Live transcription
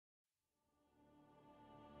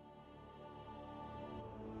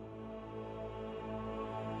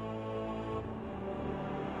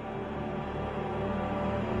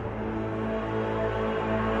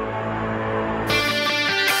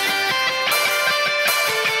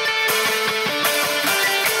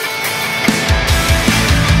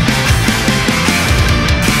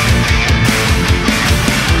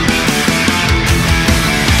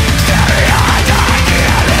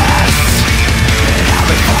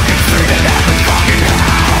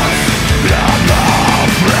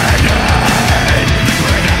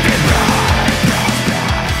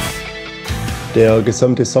Der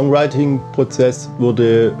gesamte Songwriting-Prozess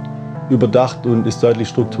wurde überdacht und ist deutlich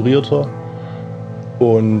strukturierter.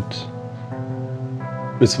 Und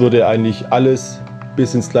es wurde eigentlich alles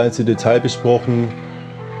bis ins kleinste Detail besprochen.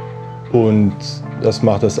 Und das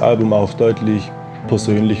macht das Album auch deutlich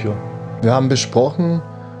persönlicher. Wir haben besprochen,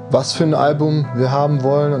 was für ein Album wir haben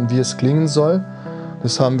wollen und wie es klingen soll.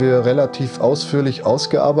 Das haben wir relativ ausführlich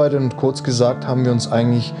ausgearbeitet und kurz gesagt haben wir uns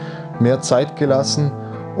eigentlich mehr Zeit gelassen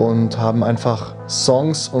und haben einfach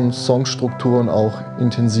Songs und Songstrukturen auch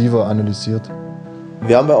intensiver analysiert.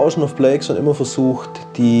 Wir haben bei Ocean of Blake schon immer versucht,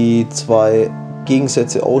 die zwei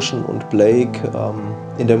Gegensätze Ocean und Blake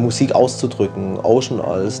in der Musik auszudrücken. Ocean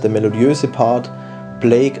als der melodiöse Part,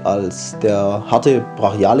 Blake als der harte,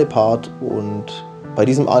 brachiale Part. Und bei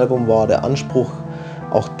diesem Album war der Anspruch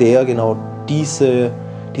auch der, genau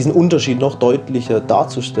diesen Unterschied noch deutlicher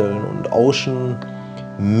darzustellen und Ocean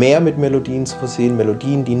mehr mit Melodien zu versehen,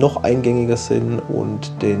 Melodien, die noch eingängiger sind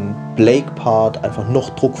und den Blake-Part einfach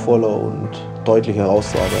noch druckvoller und deutlicher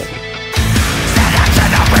herauszuarbeiten.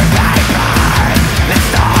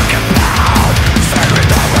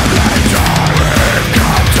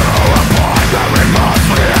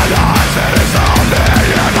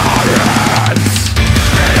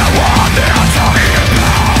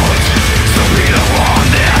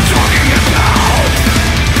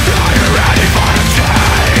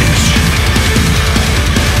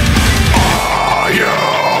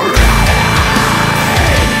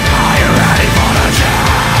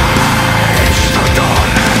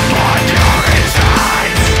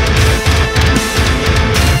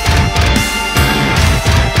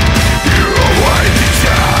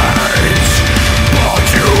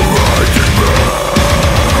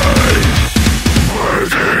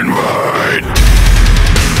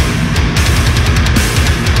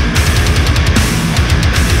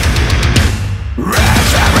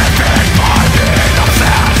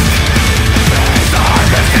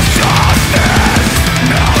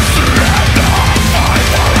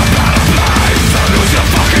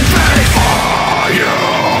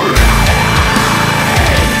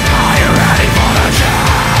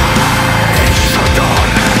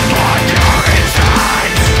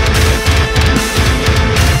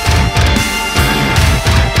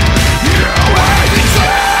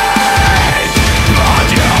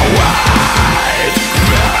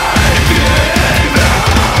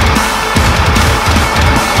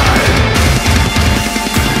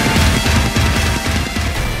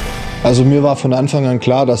 Also mir war von Anfang an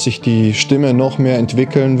klar, dass ich die Stimme noch mehr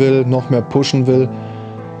entwickeln will, noch mehr pushen will.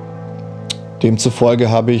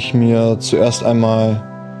 Demzufolge habe ich mir zuerst einmal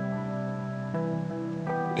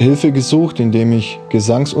Hilfe gesucht, indem ich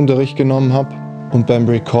Gesangsunterricht genommen habe. Und beim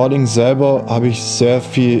Recording selber habe ich sehr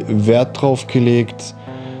viel Wert drauf gelegt,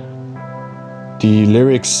 die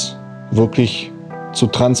Lyrics wirklich zu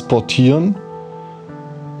transportieren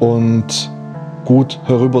und gut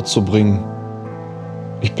herüberzubringen.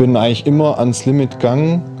 Ich bin eigentlich immer ans Limit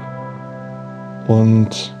gegangen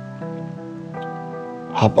und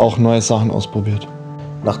habe auch neue Sachen ausprobiert.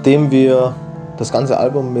 Nachdem wir das ganze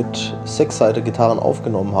Album mit 6-Seiter-Gitarren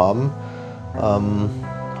aufgenommen haben, haben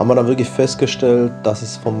wir dann wirklich festgestellt, dass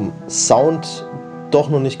es vom Sound doch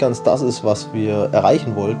noch nicht ganz das ist, was wir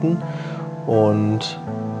erreichen wollten. Und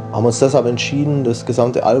haben uns deshalb entschieden, das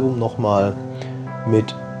gesamte Album nochmal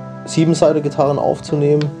mit 7-Seiter-Gitarren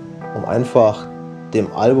aufzunehmen, um einfach dem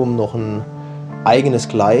Album noch ein eigenes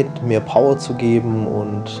Gleit, mehr Power zu geben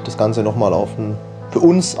und das Ganze nochmal auf ein für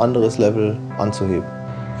uns anderes Level anzuheben.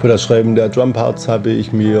 Für das Schreiben der Drumparts habe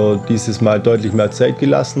ich mir dieses Mal deutlich mehr Zeit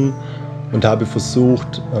gelassen und habe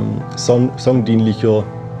versucht, songdienlicher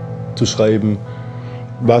zu schreiben.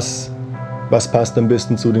 Was passt am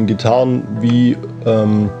besten zu den Gitarren? Wie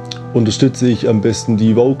unterstütze ich am besten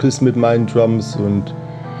die Vocals mit meinen Drums? Und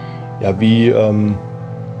ja, wie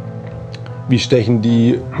stechen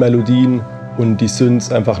die Melodien und die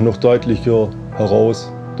Synths einfach noch deutlicher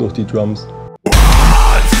heraus durch die Drums.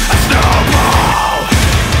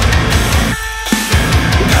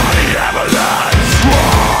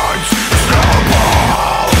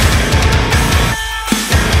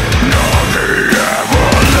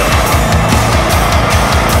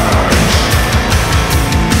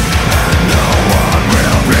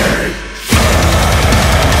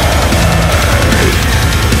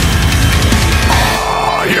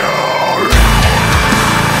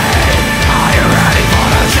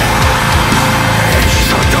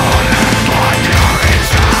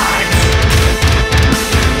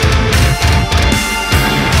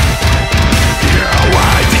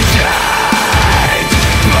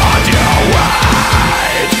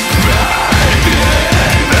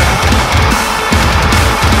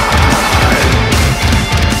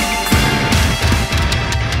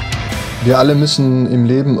 Wir alle müssen im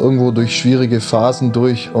Leben irgendwo durch schwierige Phasen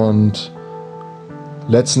durch und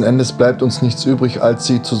letzten Endes bleibt uns nichts übrig, als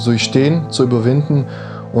sie zu durchstehen, zu überwinden.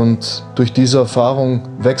 Und durch diese Erfahrung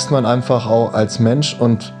wächst man einfach auch als Mensch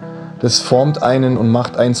und das formt einen und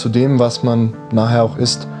macht einen zu dem, was man nachher auch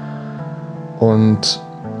ist. Und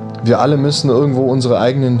wir alle müssen irgendwo unsere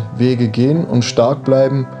eigenen Wege gehen und stark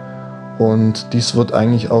bleiben. Und dies wird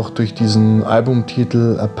eigentlich auch durch diesen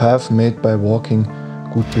Albumtitel A Path Made by Walking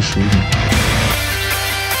gut beschrieben.